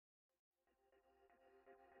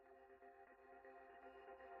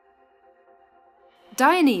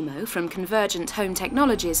Dianemo from Convergent Home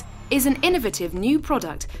Technologies is an innovative new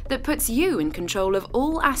product that puts you in control of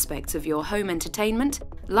all aspects of your home entertainment,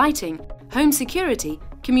 lighting, home security,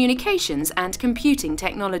 communications and computing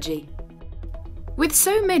technology. With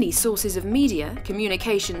so many sources of media,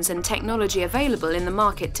 communications and technology available in the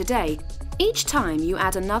market today, each time you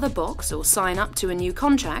add another box or sign up to a new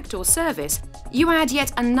contract or service, you add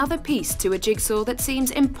yet another piece to a jigsaw that seems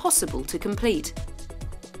impossible to complete.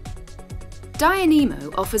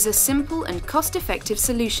 Dianemo offers a simple and cost-effective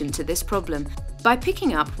solution to this problem by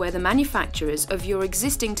picking up where the manufacturers of your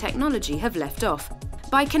existing technology have left off,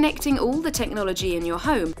 by connecting all the technology in your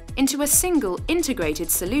home into a single integrated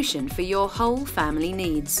solution for your whole family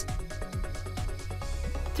needs.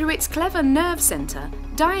 Through its clever nerve centre,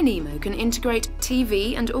 Dianemo can integrate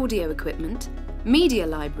TV and audio equipment, media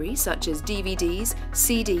library such as DVDs,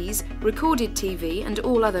 CDs, recorded TV and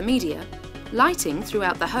all other media, lighting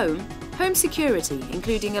throughout the home, home security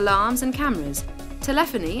including alarms and cameras,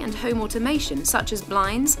 telephony and home automation such as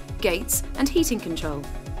blinds, gates and heating control.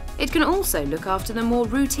 It can also look after the more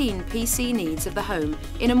routine PC needs of the home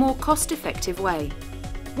in a more cost-effective way.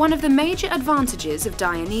 One of the major advantages of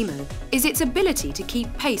Dianemo is its ability to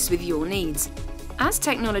keep pace with your needs. As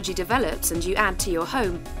technology develops and you add to your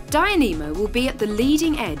home, Dianemo will be at the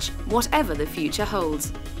leading edge, whatever the future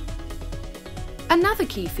holds. Another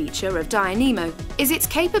key feature of Dianemo is its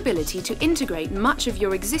capability to integrate much of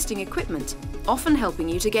your existing equipment, often helping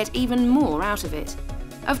you to get even more out of it.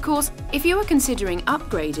 Of course, if you are considering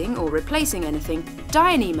upgrading or replacing anything,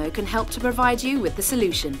 Dianemo can help to provide you with the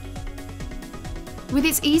solution. With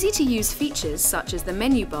its easy-to-use features such as the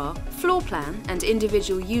menu bar, floor plan and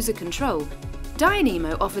individual user control,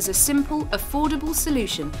 Dianemo offers a simple, affordable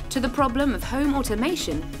solution to the problem of home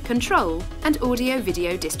automation, control and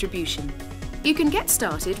audio-video distribution. You can get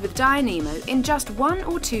started with Dianemo in just 1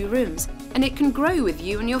 or 2 rooms, and it can grow with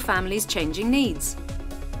you and your family's changing needs.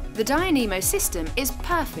 The Dianemo system is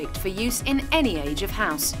perfect for use in any age of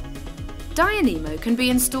house. Dianemo can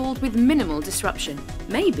be installed with minimal disruption,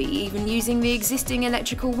 maybe even using the existing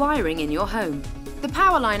electrical wiring in your home. The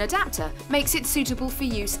power line adapter makes it suitable for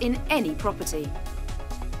use in any property.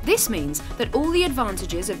 This means that all the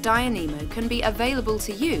advantages of Dianemo can be available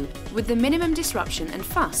to you with the minimum disruption and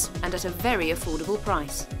fuss and at a very affordable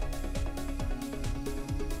price.